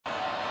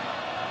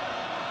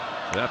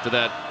After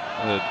that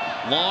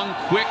long,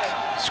 quick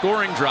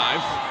scoring drive,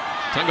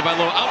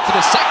 Tagovailoa out for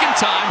the second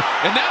time,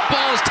 and that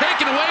ball is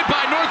taken away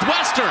by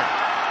Northwestern.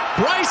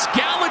 Bryce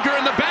Gallagher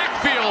in the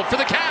backfield for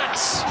the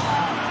Cats.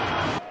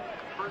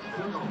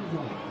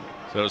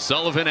 So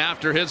Sullivan,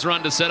 after his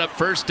run to set up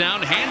first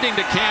down, handing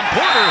to Cam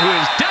Porter, who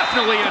is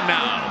definitely in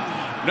now.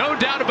 No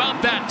doubt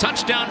about that.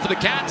 Touchdown for the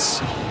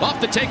Cats off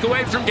the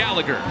takeaway from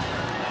Gallagher.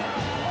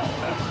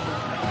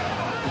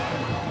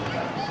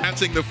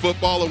 Snatching the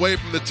football away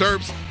from the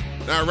Terps.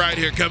 Now right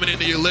here coming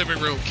into your living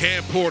room,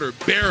 Cam Porter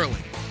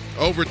barreling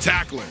over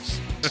tacklers.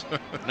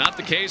 Not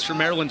the case for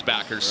Maryland's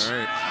backers.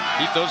 Right.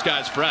 Keep those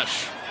guys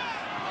fresh.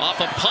 Off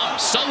a pump,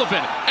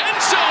 Sullivan,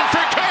 end zone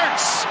for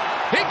Kurtz.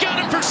 He got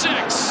him for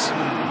 6.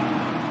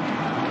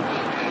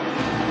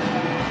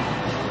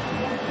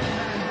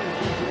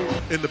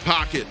 In the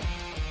pocket,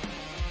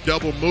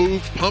 double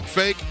move, pump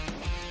fake,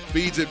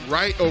 feeds it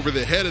right over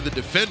the head of the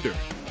defender.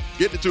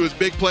 Getting it to his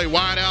big play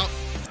wide out.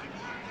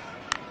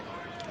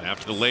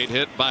 After the late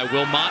hit by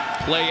Wilmot,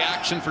 play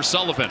action for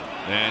Sullivan.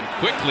 And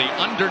quickly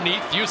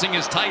underneath, using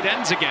his tight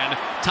ends again,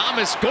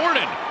 Thomas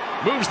Gordon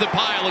moves the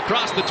pile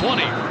across the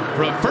 20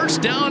 for a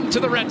first down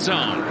to the red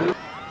zone.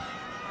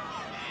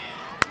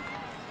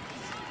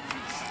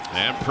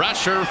 And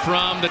pressure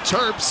from the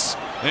Terps,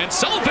 and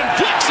Sullivan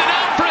flicks it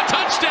out for a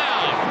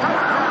touchdown.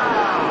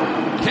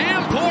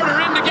 Cam Porter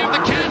in to give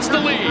the Cats the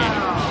lead.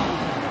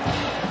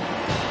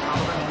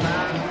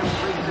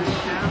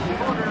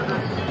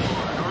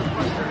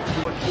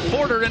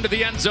 Porter into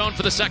the end zone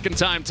for the second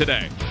time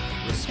today.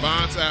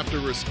 Response after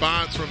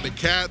response from the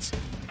Cats.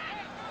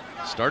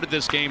 Started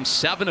this game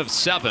 7 of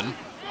 7.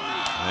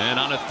 And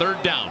on a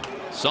third down,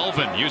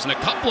 Sullivan using a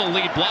couple of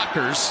lead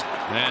blockers.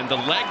 And the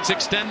legs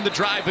extend the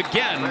drive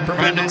again for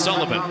Brendan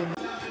Sullivan.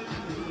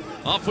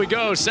 Off we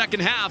go,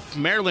 second half.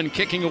 Maryland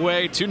kicking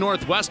away to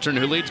Northwestern,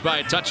 who leads by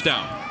a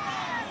touchdown.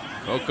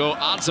 Koko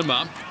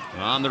Azuma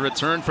on the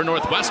return for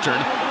Northwestern.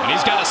 And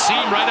he's got a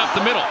seam right up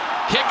the middle.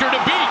 Kicker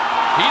to beat.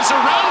 He's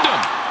around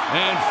him.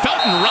 And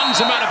Felton runs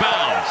him out of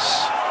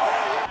bounds.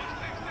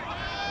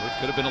 It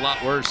could have been a lot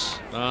worse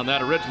on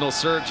that original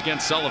surge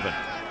against Sullivan.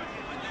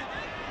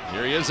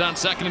 Here he is on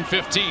 2nd and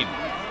 15.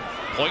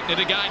 Pointing at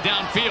a guy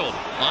downfield.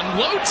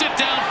 Unloads it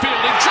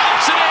downfield. He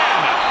drops it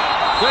in.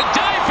 The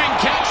diving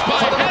catch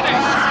by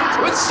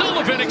Henning, with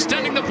Sullivan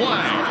extending the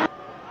play.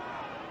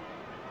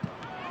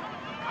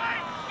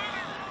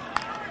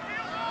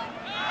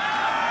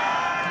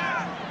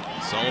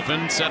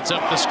 Sullivan sets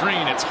up the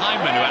screen. It's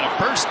Hyman, who had a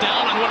first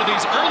down on one of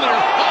these earlier.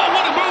 Oh,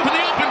 what a move in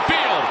the open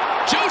field.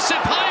 Joseph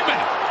Hyman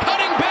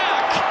cutting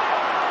back.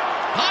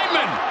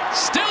 Hyman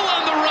still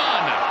on the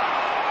run.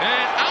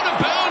 And out of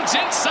bounds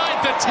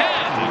inside the 10.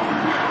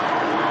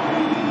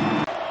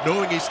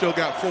 Knowing he still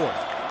got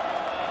 4th.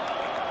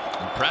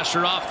 And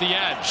pressure off the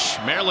edge.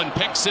 Maryland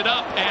picks it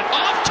up and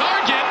off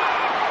target.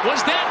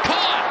 Was that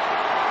caught?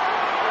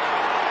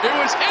 It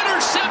was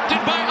intercepted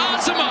by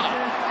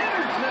Azuma.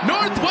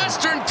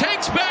 Northwestern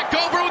takes back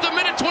over